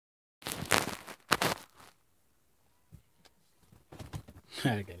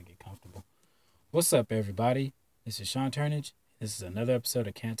I gotta get comfortable. What's up, everybody? This is Sean Turnage. This is another episode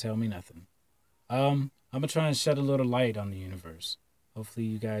of Can't Tell Me Nothing. I'm gonna try and shed a little light on the universe. Hopefully,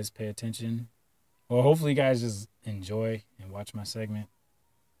 you guys pay attention, or hopefully, you guys just enjoy and watch my segment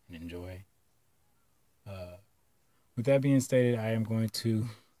and enjoy. With that being stated, I am going to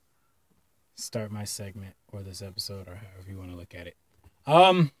start my segment or this episode, or however you want to look at it.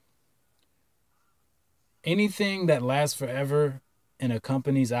 Anything that lasts forever in a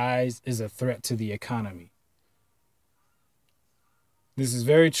company's eyes is a threat to the economy. This is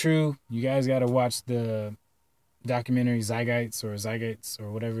very true. You guys got to watch the documentary Zygites or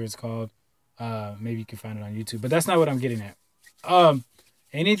whatever it's called. Maybe you can find it on YouTube, but that's not what I'm getting at.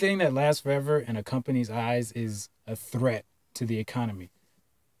 Anything that lasts forever in a company's eyes is a threat to the economy.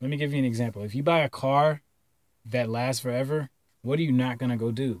 Let me give you an example. If you buy a car that lasts forever, what are you not going to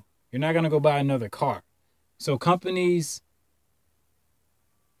go do? You're not going to go buy another car. So companies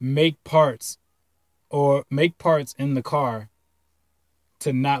make parts in the car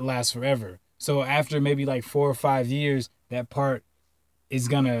to not last forever. So after maybe like 4 or 5 years, that part is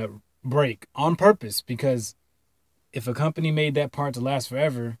going to break on purpose, because if a company made that part to last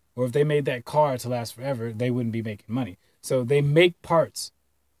forever, or if they made that car to last forever, they wouldn't be making money. So they make parts.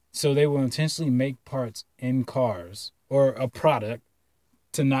 So they will intentionally make parts in cars or a product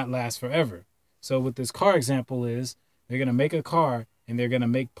to not last forever. So what this car example is, they're going to make a car and they're going to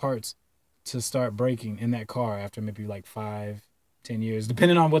make parts to start breaking in that car after maybe like 5, 10 years,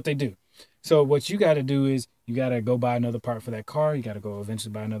 depending on what they do. So what you got to do is you got to go buy another part for that car. You got to go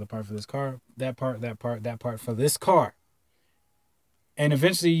eventually buy another part for this car, that part for this car. And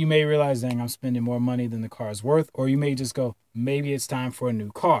eventually you may realize, dang, I'm spending more money than the car is worth. Or you may just go, maybe it's time for a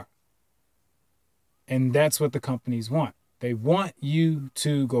new car. And that's what the companies want. They want you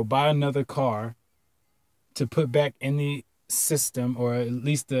to go buy another car to put back in the system, or at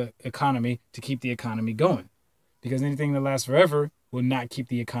least the economy, to keep the economy going. Because anything that lasts forever will not keep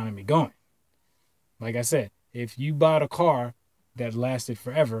the economy going. Like I said, if you bought a car that lasted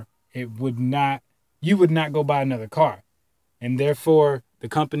forever, you would not go buy another car. And therefore, the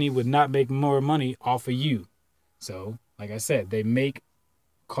company would not make more money off of you. So, like I said, they make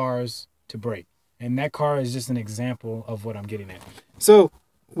cars to break. And that car is just an example of what I'm getting at. So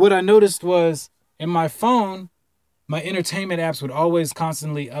what I noticed was in my phone, my entertainment apps would always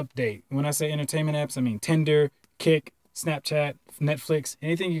constantly update. When I say entertainment apps, I mean Tinder, Kick, Snapchat, Netflix,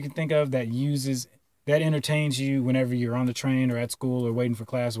 anything you can think of that entertains you whenever you're on the train or at school or waiting for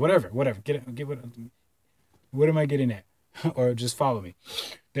class, whatever. What am I getting at? Or just follow me.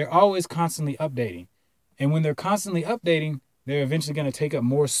 They're always constantly updating. And when they're constantly updating, they're eventually going to take up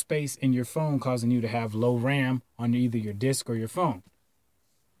more space in your phone, causing you to have low RAM on either your disk or your phone.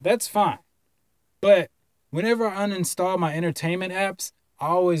 That's fine. But whenever I uninstall my entertainment apps, I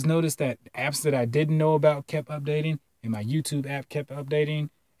always notice that apps that I didn't know about kept updating, and my YouTube app kept updating,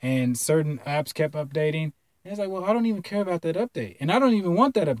 and certain apps kept updating. And it's like, well, I don't even care about that update. And I don't even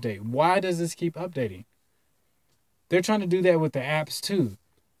want that update. Why does this keep updating? They're trying to do that with the apps too.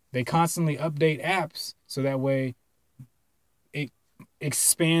 They constantly update apps so that way it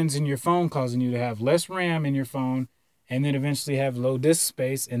expands in your phone, causing you to have less RAM in your phone, and then eventually have low disk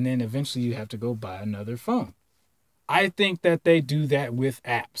space, and then eventually you have to go buy another phone. I think that they do that with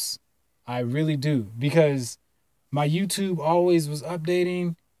apps. I really do, because my YouTube always was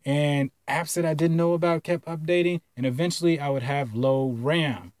updating, and apps that I didn't know about kept updating, and eventually I would have low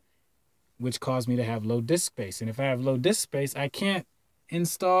RAM, which caused me to have low disk space. And if I have low disk space, I can't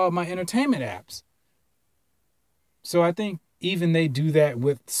install my entertainment apps. So I think even they do that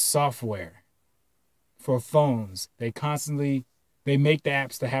with software for phones. They make the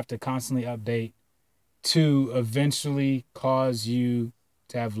apps to have to constantly update to eventually cause you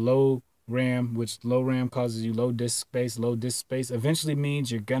to have low RAM, which low RAM causes you low disk space. Low disk space eventually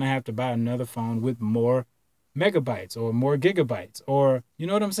means you're going to have to buy another phone with more megabytes or more gigabytes, or you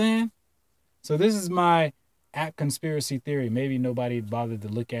know what I'm saying? So this is my app conspiracy theory. Maybe nobody bothered to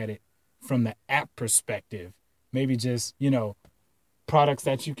look at it from the app perspective. Maybe just, products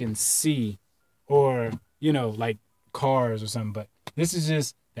that you can see, or, like cars or something. But this is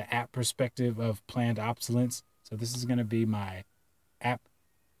just the app perspective of planned obsolescence. So this is going to be my app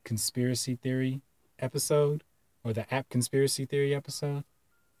conspiracy theory episode, or the app conspiracy theory episode.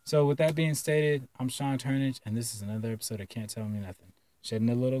 So with that being stated, I'm Sean Turnage, and this is another episode of Can't Tell Me Nothing. Shedding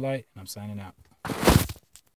a little light, and I'm signing out.